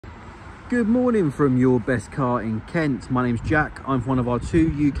Good morning from Your Best Car in Kent. My name's Jack. I'm from one of our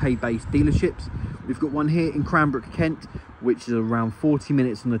 2 UK based dealerships. We've got one here in Cranbrook, Kent, which is around 40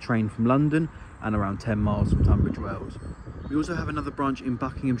 minutes on the train from London and around 10 miles from Tunbridge Wells. We also have another branch in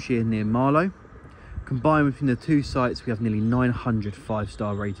Buckinghamshire near Marlow. Combined between the two sites, we have nearly 900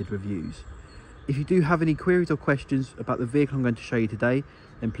 5-star rated reviews. If you do have any queries or questions about the vehicle I'm going to show you today,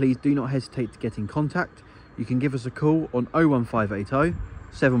 then please do not hesitate to get in contact. You can give us a call on 01580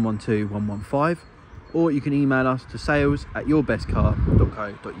 712 115, or you can email us to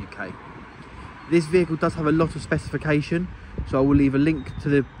sales@yourbestcar.co.uk. This vehicle does have a lot of specification, so I will leave a link to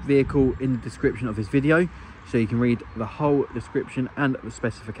the vehicle in the description of this video, so you can read the whole description and the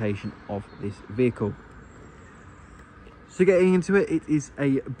specification of this vehicle. So getting into it, it is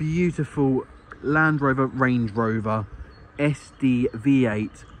a beautiful Land Rover Range Rover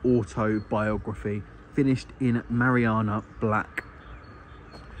SDV8 Autobiography, finished in Mariana Black.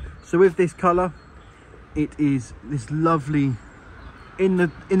 So with this colour, it is this lovely, in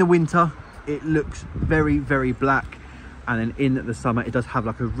the winter it looks very, very black, and then in the summer it does have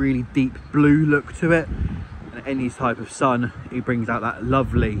like a really deep blue look to it, and any type of sun it brings out that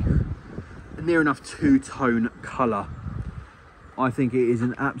lovely, near enough two-tone colour. I think it is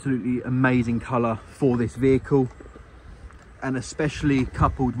an absolutely amazing colour for this vehicle, and especially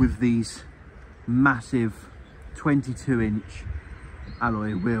coupled with these massive 22-inch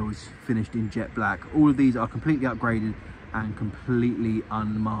alloy wheels finished in jet black. All of these are completely upgraded and completely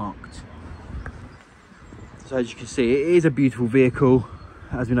unmarked. So as you can see, it is a beautiful vehicle.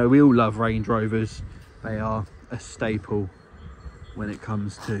 As we know, we all love Range Rovers. They are a staple when it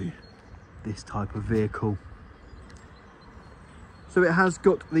comes to this type of vehicle. So it has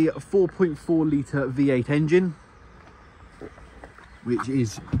got the 4.4 litre V8 engine, which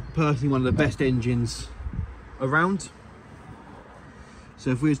is personally one of the best engines around. So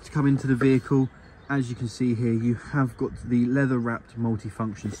if we were to come into the vehicle, as you can see here, you have got the leather wrapped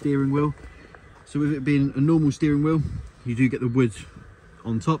multifunction steering wheel. So with it being a normal steering wheel, you do get the wood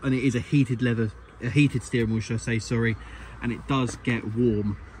on top, and it is a heated steering wheel, should I say, sorry, and it does get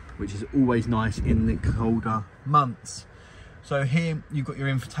warm, which is always nice in the colder months. So here you've got your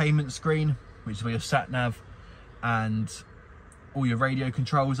infotainment screen, which is where your sat nav and all your radio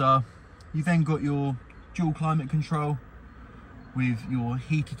controls are. You've then got your dual climate control with your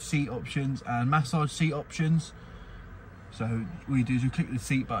heated seat options and massage seat options. So all you do is you click the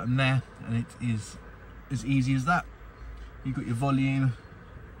seat button there, and it is as easy as that. You've got your volume.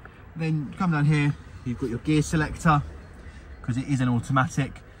 Then come down here, you've got your gear selector, because it is an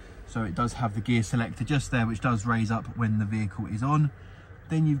automatic, so it does have the gear selector just there, which does raise up when the vehicle is on.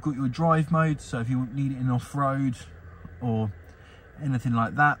 Then you've got your drive mode, so if you need it in off-road or anything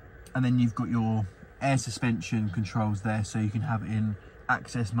like that. And then you've got your air suspension controls there, so you can have it in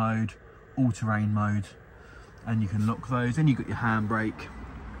access mode, all-terrain mode, and you can lock those. Then you've got your handbrake.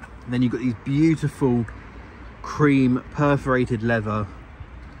 Then you've got these beautiful cream perforated leather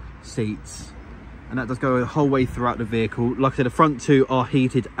seats, and that does go the whole way throughout the vehicle. Like I said, the front two are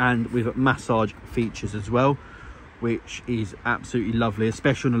heated and with massage features as well, which is absolutely lovely,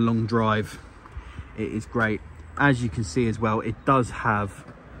 especially on a long drive. It is great. As you can see as well, it does have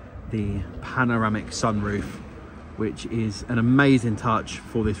the panoramic sunroof, which is an amazing touch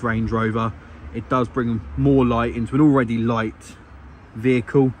for this Range Rover. It does bring more light into an already light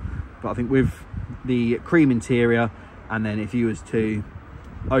vehicle, but I think with the cream interior, and then if you was to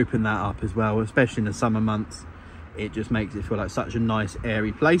open that up as well, especially in the summer months, it just makes it feel like such a nice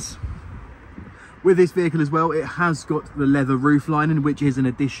airy place. With this vehicle as well, it has got the leather roof lining, which is an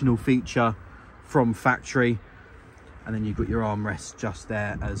additional feature from factory. And then you've got your armrests just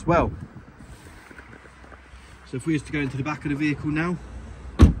there as well. So if we was to go into the back of the vehicle now,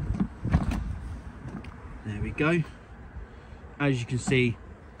 there we go. As you can see,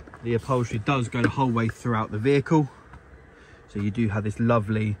 the upholstery does go the whole way throughout the vehicle. So you do have this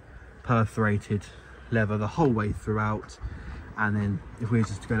lovely perforated leather the whole way throughout. And then if we were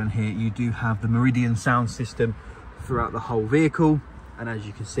just to go down here, you do have the Meridian sound system throughout the whole vehicle. And as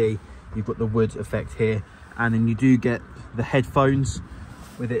you can see, you've got the wood effect here. And then you do get the headphones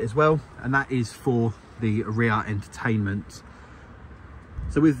with it as well, and that is for the rear entertainment.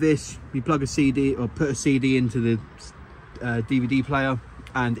 So with this, you plug a CD or put a CD into the DVD player,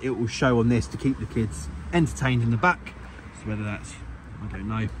 and it will show on this to keep the kids entertained in the back. So whether that's, I don't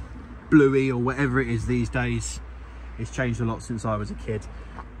know, Bluey or whatever it is these days, it's changed a lot since I was a kid,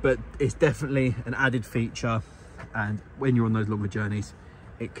 but it's definitely an added feature, and when you're on those longer journeys,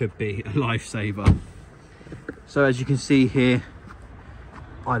 it could be a lifesaver. So as you can see here,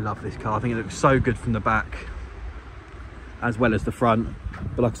 I love this car. I think it looks so good from the back as well as the front.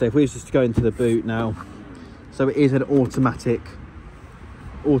 But like I say, if we was just to go into the boot now, so it is an automatic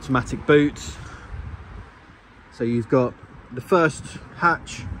boot. So you've got the first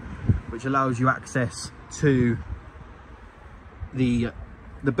hatch, which allows you access to the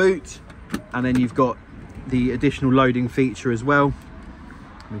boot, and then you've got the additional loading feature as well.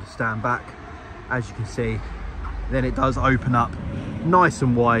 Let me just stand back. As you can see, then it does open up nice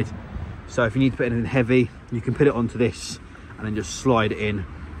and wide, so if you need to put anything heavy, you can put it onto this and then just slide it in,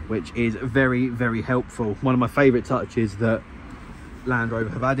 which is very, very helpful. One of my favorite touches that Land Rover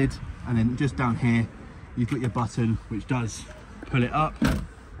have added. And then just down here you've got your button which does pull it up,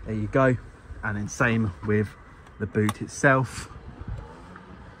 there you go. And then same with the boot itself.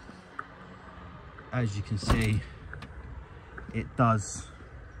 As you can see, it does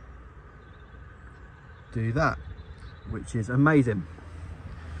do that, which is amazing.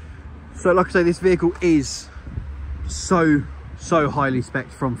 So like I say, this vehicle is so highly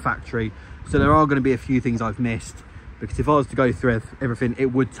spec'd from factory, so there are going to be a few things I've missed, because if I was to go through everything, it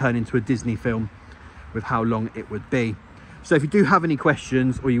would turn into a Disney film with how long it would be. So if you do have any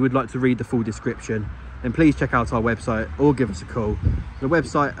questions, or you would like to read the full description, then please check out our website or give us a call. The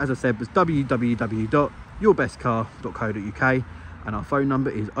website, as I said, was www.yourbestcar.co.uk, and our phone number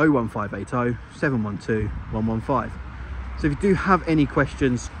is 01580 712 115. So if you do have any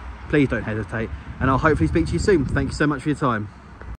questions, please don't hesitate, and I'll hopefully speak to you soon. Thank you so much for your time.